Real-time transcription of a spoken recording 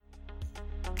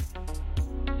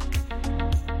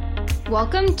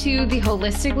Welcome to the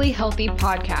Holistically Healthy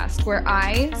podcast, where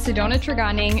I, Sedona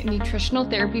Treganing, nutritional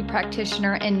therapy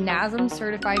practitioner and NASM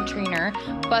certified trainer,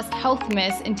 bust health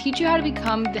myths and teach you how to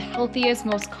become the healthiest,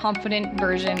 most confident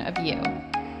version of you.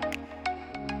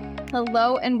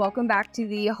 Hello, and welcome back to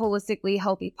the Holistically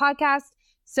Healthy podcast.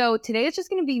 So today it's just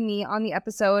going to be me on the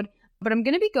episode, but I'm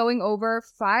going to be going over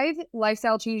 5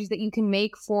 lifestyle changes that you can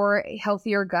make for a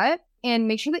healthier gut. And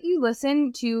make sure that you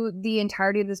listen to the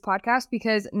entirety of this podcast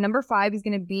because number 5 is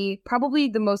going to be probably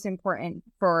the most important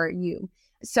for you.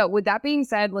 So with that being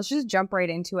said, let's just jump right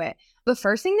into it. The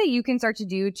first thing that you can start to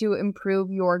do to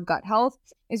improve your gut health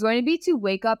is going to be to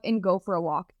wake up and go for a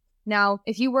walk. Now,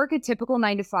 if you work a typical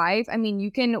 9 to 5,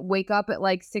 you can wake up at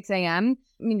like 6 a.m.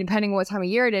 Depending on what time of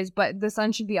year it is, but the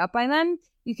sun should be up by then.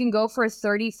 You can go for a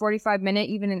 30, 45 minute,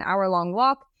 even an hour long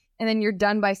walk. And then you're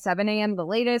done by 7 a.m. the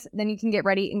latest, then you can get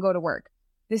ready and go to work.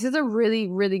 This is a really,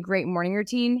 really great morning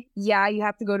routine. Yeah, you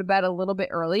have to go to bed a little bit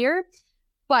earlier,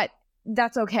 but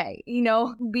that's okay.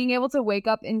 Being able to wake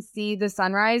up and see the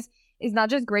sunrise is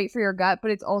not just great for your gut, but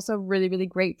it's also really, really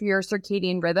great for your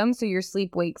circadian rhythm, so your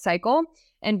sleep-wake cycle,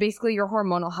 and basically your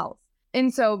hormonal health.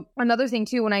 And so another thing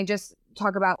too, when I just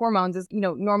talk about hormones is,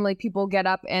 normally people get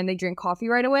up and they drink coffee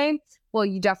right away. Well,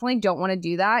 you definitely don't want to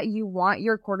do that. You want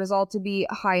your cortisol to be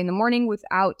high in the morning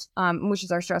without, which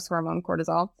is our stress hormone,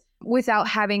 cortisol, without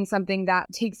having something that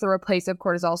takes the replace of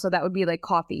cortisol. So that would be like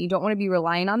coffee. You don't want to be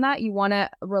relying on that. You want to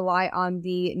rely on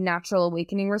the natural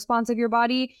awakening response of your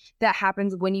body that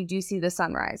happens when you do see the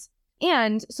sunrise.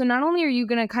 And so not only are you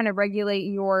going to kind of regulate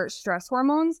your stress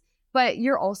hormones, but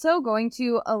you're also going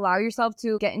to allow yourself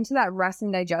to get into that rest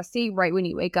and digest state right when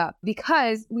you wake up,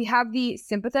 because we have the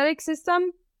sympathetic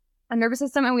system, a nervous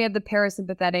system, and we have the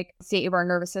parasympathetic state of our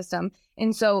nervous system.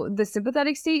 And so the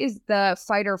sympathetic state is the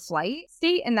fight or flight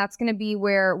state, and that's going to be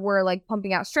where we're like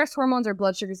pumping out stress hormones, our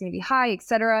blood sugar is going to be high,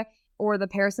 etc. Or the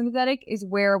parasympathetic is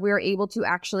where we're able to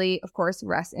actually, of course,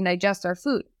 rest and digest our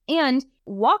food. And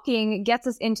walking gets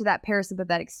us into that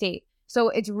parasympathetic state. So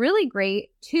it's really great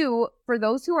too for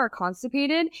those who are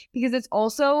constipated, because it's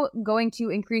also going to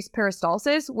increase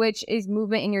peristalsis, which is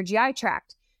movement in your GI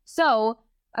tract. So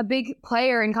a big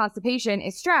player in constipation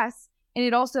is stress, and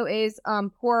it also is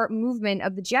poor movement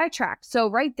of the GI tract. So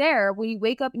right there, when you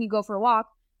wake up and you go for a walk,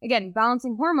 again,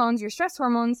 balancing hormones, your stress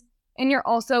hormones, and you're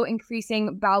also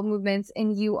increasing bowel movements,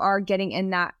 and you are getting in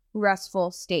that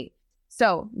restful state.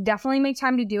 So definitely make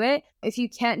time to do it. If you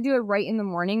can't do it right in the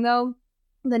morning though,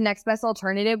 the next best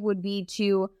alternative would be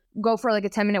to go for like a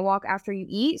 10-minute walk after you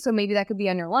eat. So maybe that could be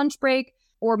on your lunch break,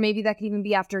 or maybe that could even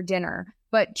be after dinner.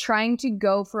 But trying to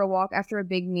go for a walk after a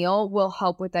big meal will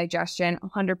help with digestion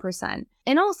 100%.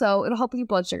 And also it'll help with your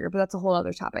blood sugar, but that's a whole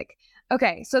other topic.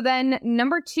 Okay, so then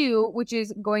number 2, which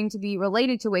is going to be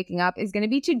related to waking up, is going to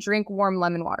be to drink warm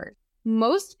lemon water.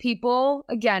 Most people,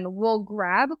 again, will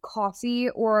grab coffee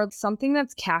or something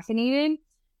that's caffeinated,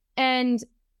 and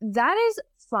that is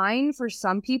fine for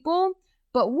some people,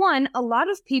 but a lot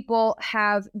of people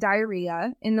have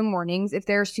diarrhea in the mornings if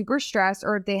they're super stressed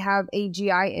or if they have a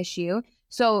GI issue.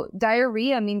 So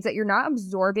diarrhea means that you're not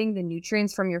absorbing the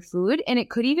nutrients from your food, and it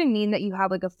could even mean that you have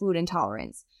like a food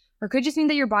intolerance, or it could just mean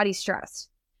that your body's stressed.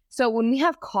 So when we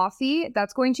have coffee,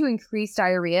 that's going to increase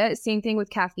diarrhea. Same thing with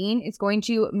caffeine. It's going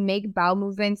to make bowel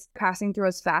movements passing through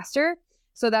us faster.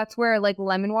 So that's where like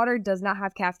lemon water does not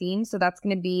have caffeine. So that's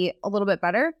going to be a little bit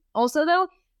better. Also though,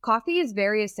 coffee is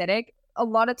very acidic. A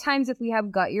lot of times if we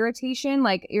have gut irritation,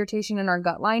 like irritation in our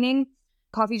gut lining,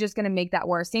 coffee is just going to make that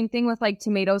worse. Same thing with like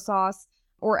tomato sauce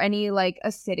or any like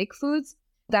acidic foods.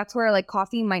 That's where like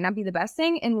coffee might not be the best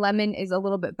thing, and lemon is a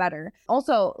little bit better.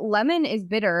 Also, lemon is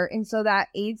bitter, and so that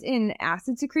aids in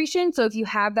acid secretion. So if you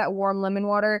have that warm lemon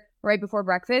water right before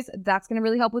breakfast, that's going to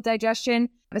really help with digestion,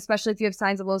 especially if you have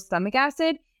signs of low stomach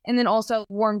acid. And then also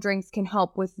warm drinks can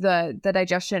help with the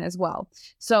digestion as well.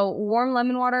 So warm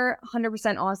lemon water,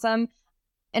 100% awesome.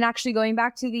 And actually going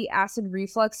back to the acid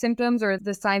reflux symptoms or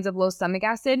the signs of low stomach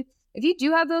acid, if you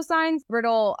do have those signs,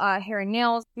 brittle hair and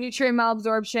nails, nutrient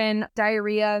malabsorption,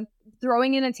 diarrhea,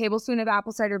 throwing in a tablespoon of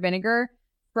apple cider vinegar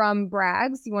from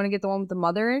Bragg's, you want to get the one with the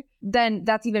mother, then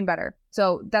that's even better.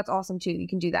 So that's awesome too. You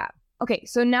can do that. Okay,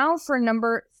 so now for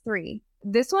number 3.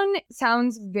 This one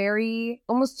sounds very,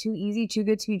 almost too easy, too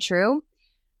good to be true,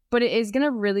 but it is going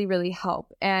to really, really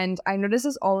help. And I notice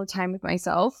this all the time with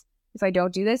myself. If I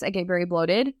don't do this, I get very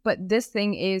bloated. But this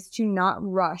thing is to not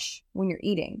rush when you're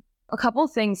eating. A couple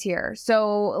things here.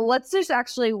 So let's just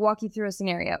actually walk you through a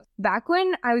scenario. Back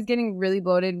when I was getting really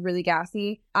bloated, really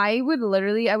gassy, I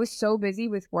was so busy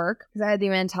with work because I had the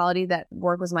mentality that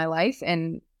work was my life.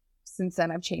 And since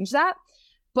then, I've changed that.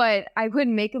 but I would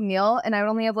make a meal and I would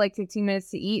only have like 15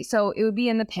 minutes to eat. So it would be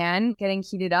in the pan getting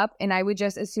heated up. And I would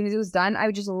just, as soon as it was done, I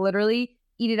would just literally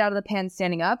eat it out of the pan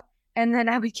standing up. And then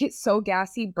I would get so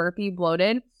gassy, burpy,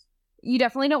 bloated. You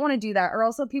definitely don't want to do that. Or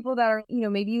also people that are,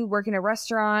 maybe you work in a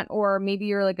restaurant, or maybe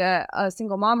you're like a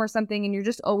single mom or something and you're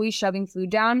just always shoving food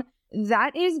down.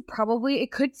 That is probably,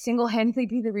 it could single-handedly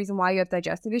be the reason why you have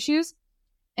digestive issues.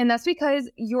 And that's because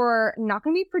you're not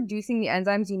going to be producing the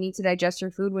enzymes you need to digest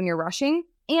your food when you're rushing.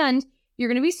 And you're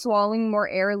going to be swallowing more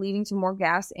air, leading to more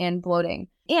gas and bloating.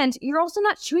 And you're also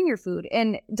not chewing your food.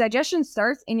 And digestion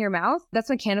starts in your mouth. That's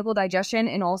mechanical digestion.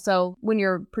 And also when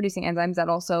you're producing enzymes, that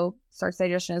also starts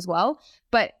digestion as well.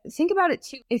 But think about it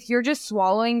too. If you're just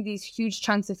swallowing these huge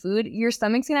chunks of food, your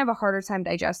stomach's going to have a harder time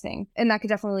digesting. And that could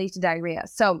definitely lead to diarrhea.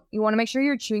 So you want to make sure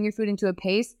you're chewing your food into a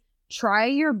paste. Try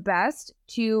your best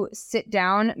to sit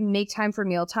down, make time for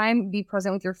mealtime, be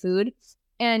present with your food.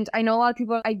 And I know a lot of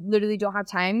people, I literally don't have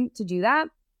time to do that.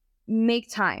 Make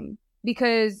time,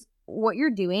 because what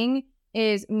you're doing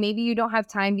is maybe you don't have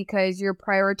time because you're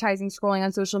prioritizing scrolling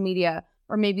on social media,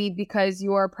 or maybe because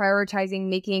you're prioritizing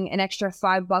making an extra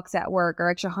 $5 at work or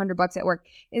extra $100 at work.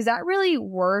 Is that really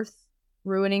worth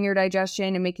ruining your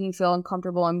digestion and making you feel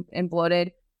uncomfortable and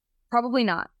bloated? Probably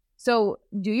not. So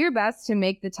do your best to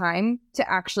make the time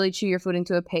to actually chew your food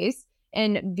into a paste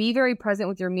and be very present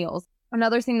with your meals.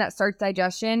 Another thing that starts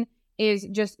digestion is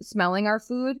just smelling our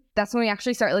food. That's when we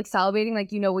actually start like salivating. Like,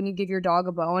 when you give your dog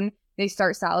a bone, they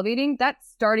start salivating. That's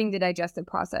starting the digestive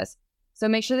process. So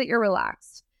make sure that you're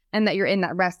relaxed and that you're in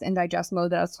that rest and digest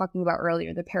mode that I was talking about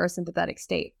earlier, the parasympathetic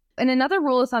state. And another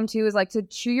rule of thumb too is like to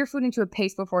chew your food into a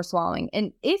paste before swallowing.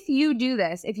 And if you do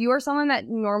this, if you are someone that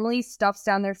normally stuffs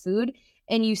down their food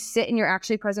and you sit and you're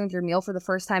actually present with your meal for the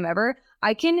first time ever,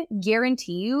 I can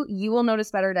guarantee you will notice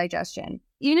better digestion.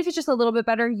 Even if it's just a little bit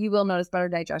better, you will notice better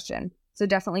digestion. So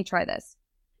definitely try this.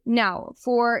 Now,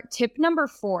 for tip number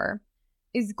 4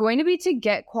 is going to be to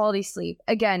get quality sleep.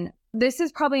 Again, this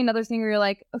is probably another thing where you're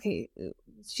like, okay,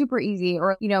 super easy,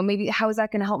 or, maybe how is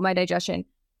that going to help my digestion?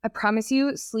 I promise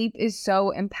you, sleep is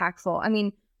so impactful. I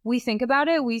mean, we think about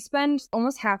it, we spend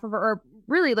almost half of or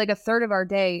really like a third of our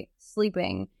day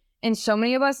sleeping. And so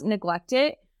many of us neglect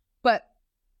it, but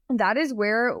that is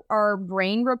where our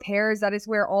brain repairs. That is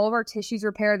where all of our tissues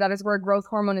repair. That is where growth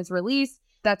hormone is released.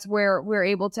 That's where we're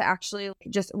able to actually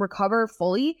just recover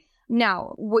fully.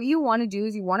 Now, what you want to do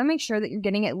is you want to make sure that you're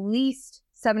getting at least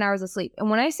 7 hours of sleep. And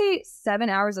when I say 7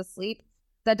 hours of sleep,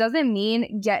 that doesn't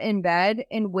mean get in bed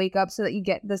and wake up so that you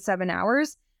get the 7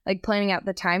 hours, like planning out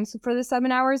the times for the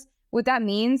 7 hours. What that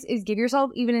means is give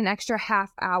yourself even an extra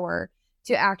half hour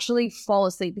to actually fall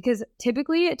asleep, because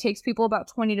typically it takes people about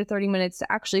 20 to 30 minutes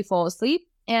to actually fall asleep.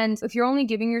 And if you're only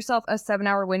giving yourself a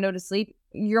 7-hour window to sleep,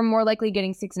 you're more likely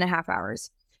getting 6.5 hours.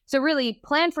 So really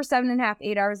plan for 7.5,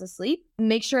 8 hours of sleep.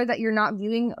 Make sure that you're not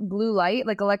viewing blue light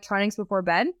like electronics before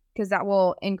bed, because that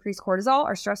will increase cortisol,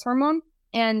 our stress hormone.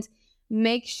 And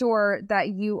make sure that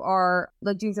you are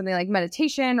like doing something like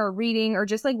meditation or reading, or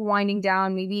just like winding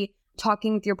down, maybe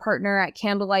talking with your partner at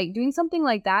candlelight, doing something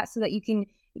like that so that you can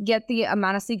get the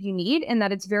amount of sleep you need and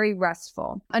that it's very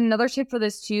restful. Another tip for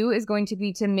this too is going to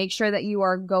be to make sure that you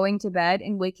are going to bed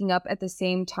and waking up at the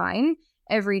same time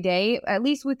every day, at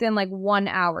least within like 1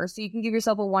 hour. So you can give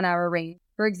yourself a 1 hour range.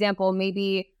 For example,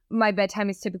 maybe my bedtime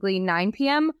is typically 9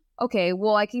 p.m. Okay,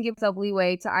 well, I can give myself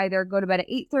leeway to either go to bed at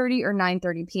 8:30 or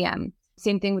 9:30 p.m.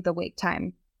 Same thing with the wake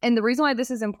time. And the reason why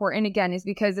this is important, again, is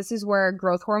because this is where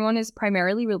growth hormone is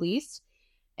primarily released.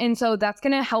 And so that's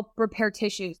going to help repair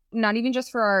tissues, not even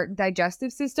just for our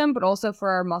digestive system, but also for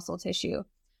our muscle tissue.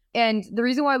 And the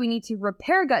reason why we need to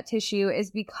repair gut tissue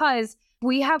is because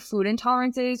we have food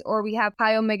intolerances, or we have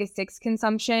high omega-6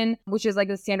 consumption, which is like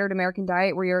the standard American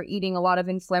diet where you're eating a lot of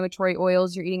inflammatory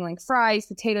oils. You're eating like fries,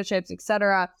 potato chips,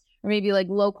 etc., or maybe like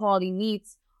low quality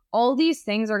meats. All these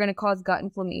things are going to cause gut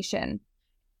inflammation.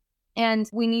 And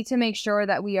we need to make sure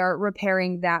that we are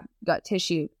repairing that gut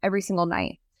tissue every single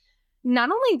night.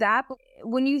 Not only that, but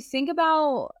when you think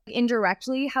about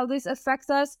indirectly how this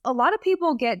affects us, a lot of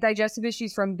people get digestive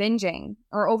issues from binging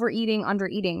or overeating,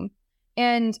 undereating.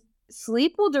 And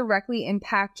sleep will directly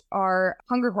impact our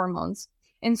hunger hormones.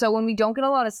 And so when we don't get a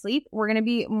lot of sleep, we're going to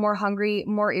be more hungry,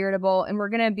 more irritable, and we're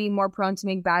going to be more prone to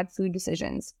make bad food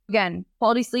decisions. Again,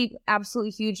 quality sleep,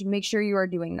 absolutely huge. Make sure you are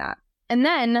doing that. And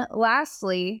then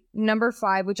lastly, number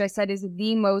 5, which I said is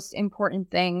the most important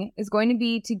thing, is going to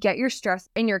be to get your stress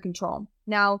in your control.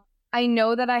 Now, I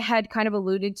know that I had kind of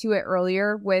alluded to it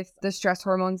earlier with the stress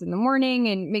hormones in the morning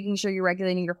and making sure you're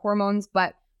regulating your hormones.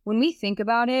 But when we think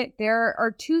about it, there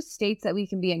are 2 states that we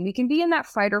can be in. We can be in that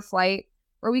fight or flight,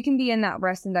 or we can be in that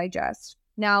rest and digest.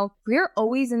 Now, if we are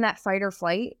always in that fight or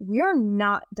flight, we are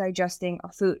not digesting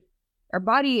our food. Our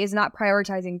body is not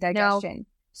prioritizing digestion. Now,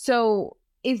 so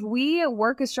if we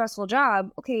work a stressful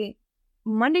job, okay,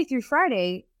 Monday through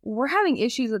Friday, we're having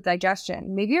issues with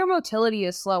digestion. Maybe our motility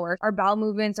is slower. Our bowel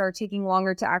movements are taking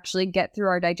longer to actually get through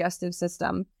our digestive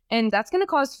system. And that's going to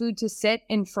cause food to sit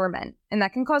and ferment. And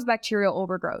that can cause bacterial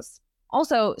overgrowth.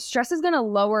 Also, stress is going to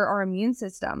lower our immune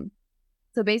system.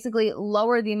 So basically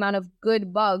lower the amount of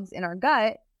good bugs in our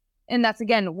gut. And that's,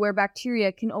 again, where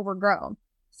bacteria can overgrow.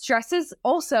 Stress is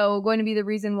also going to be the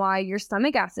reason why your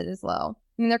stomach acid is low.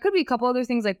 I mean, there could be a couple other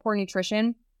things like poor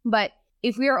nutrition, but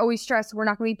if we are always stressed, we're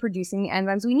not going to be producing the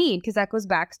enzymes we need, because that goes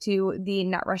back to the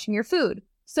not rushing your food.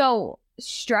 So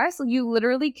stress, you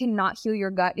literally cannot heal your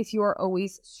gut if you are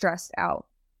always stressed out.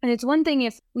 And it's one thing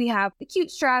if we have acute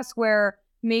stress where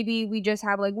maybe we just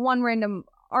have like one random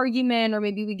argument, or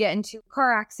maybe we get into a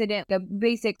car accident, a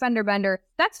basic fender bender,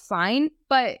 that's fine.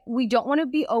 But we don't want to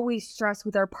be always stressed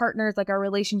with our partners, like our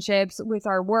relationships, with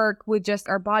our work, with just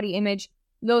our body image.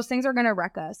 Those things are going to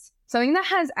wreck us. Something that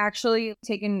has actually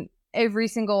taken every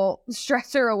single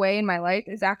stressor away in my life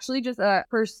is actually just a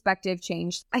perspective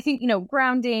change. I think,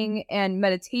 grounding and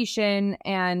meditation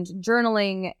and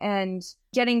journaling and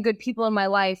getting good people in my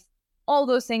life, all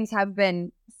those things have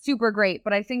been super great.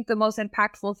 But I think the most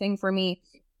impactful thing for me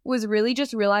was really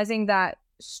just realizing that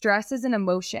stress is an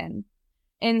emotion.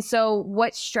 And so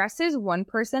what stresses one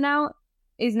person out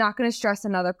is not going to stress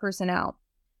another person out.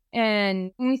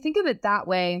 And when we think of it that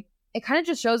way, it kind of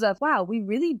just shows us, wow, we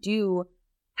really do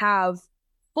have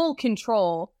full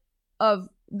control of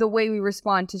the way we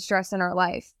respond to stress in our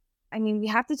life. I mean, we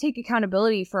have to take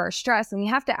accountability for our stress, and we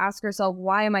have to ask ourselves,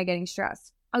 why am I getting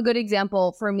stressed? A good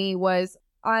example for me was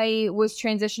I was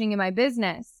transitioning in my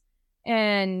business,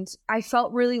 and I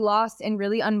felt really lost and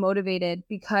really unmotivated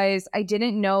because I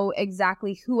didn't know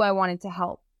exactly who I wanted to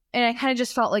help. And I kind of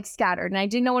just felt like scattered, and I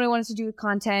didn't know what I wanted to do with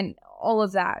content, all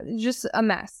of that. It was just a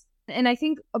mess. And I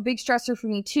think a big stressor for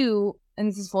me too, and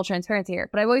this is full transparency here,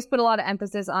 but I've always put a lot of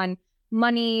emphasis on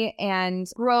money and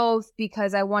growth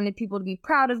because I wanted people to be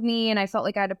proud of me and I felt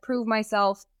like I had to prove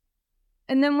myself.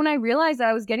 And then when I realized that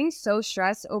I was getting so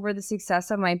stressed over the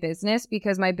success of my business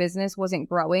because my business wasn't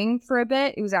growing for a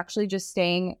bit, it was actually just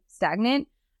staying stagnant,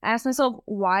 I asked myself,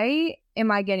 why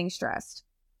am I getting stressed?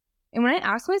 And when I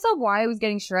asked myself why I was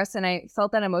getting stressed and I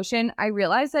felt that emotion, I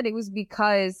realized that it was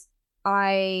because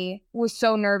I was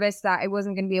so nervous that I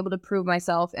wasn't going to be able to prove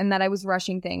myself and that I was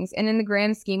rushing things. And in the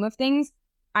grand scheme of things,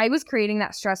 I was creating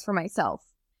that stress for myself.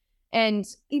 And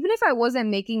even if I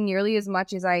wasn't making nearly as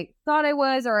much as I thought I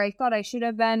was, or I thought I should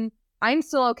have been, I'm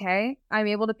still okay. I'm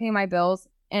able to pay my bills.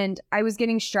 And I was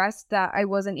getting stressed that I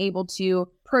wasn't able to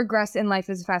progress in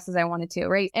life as fast as I wanted to,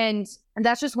 right? And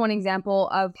that's just one example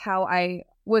of how I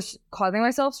was causing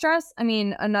myself stress. I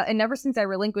mean, and ever since I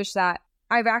relinquished that,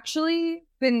 I've actually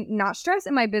been not stressed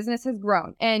and my business has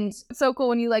grown. And it's so cool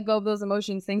when you let go of those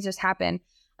emotions, things just happen.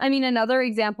 I mean, another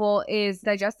example is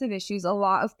digestive issues. A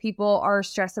lot of people are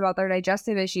stressed about their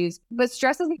digestive issues, but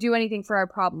stress doesn't do anything for our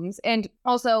problems. And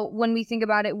also when we think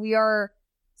about it, we are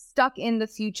stuck in the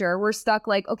future. We're stuck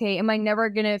like, okay, am I never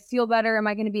going to feel better? Am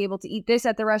I going to be able to eat this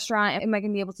at the restaurant? Am I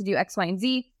going to be able to do X, Y, and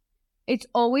Z? It's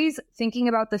always thinking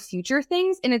about the future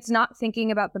things, and it's not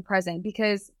thinking about the present,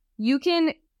 because you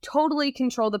can totally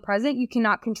control the present. You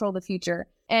cannot control the future.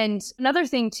 And another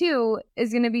thing too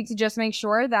is going to be to just make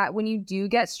sure that when you do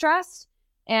get stressed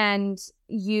and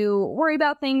you worry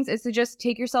about things, is to just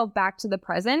take yourself back to the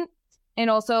present. And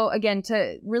also, again,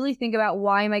 to really think about,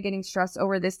 why am I getting stressed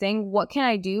over this thing? What can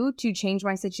I do to change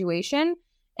my situation?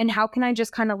 And how can I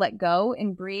just kind of let go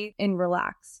and breathe and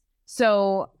relax?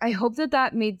 So I hope that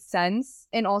that made sense.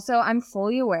 And also, I'm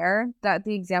fully aware that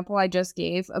the example I just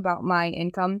gave about my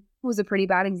income was a pretty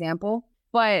bad example,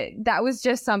 but that was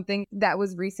just something that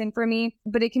was recent for me,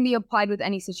 but it can be applied with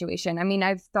any situation. I mean,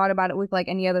 I've thought about it with like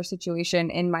any other situation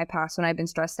in my past when I've been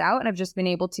stressed out, and I've just been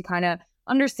able to kind of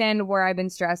understand where I've been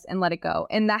stressed and let it go.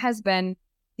 And that has been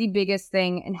the biggest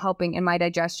thing in helping in my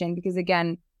digestion, because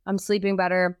again, I'm sleeping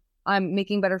better, I'm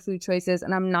making better food choices,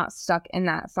 and I'm not stuck in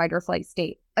that fight or flight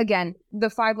state. Again,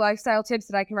 the 5 lifestyle tips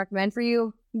that I can recommend for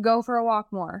you: go for a walk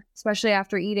more, especially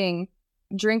after eating.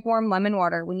 Drink warm lemon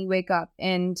water when you wake up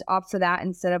and opt for that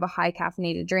instead of a high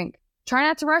caffeinated drink. Try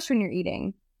not to rush when you're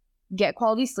eating. Get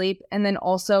quality sleep, and then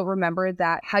also remember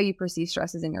that how you perceive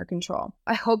stress is in your control.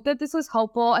 I hope that this was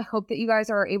helpful. I hope that you guys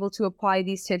are able to apply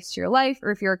these tips to your life,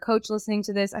 or if you're a coach listening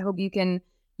to this, I hope you can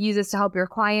use this to help your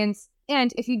clients.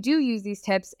 And if you do use these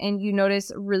tips and you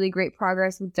notice really great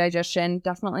progress with digestion,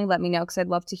 definitely let me know, because I'd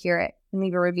love to hear it, and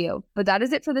leave a review. But that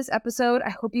is it for this episode. I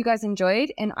hope you guys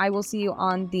enjoyed, and I will see you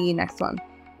on the next one.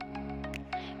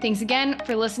 Thanks again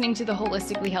for listening to the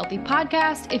Holistically Healthy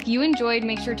podcast. If you enjoyed,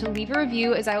 make sure to leave a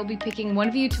review, as I will be picking one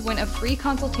of you to win a free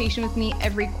consultation with me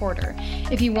every quarter.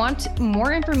 If you want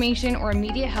more information or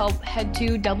immediate help, head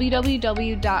to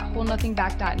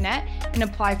www.holdnothingback.net and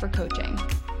apply for coaching.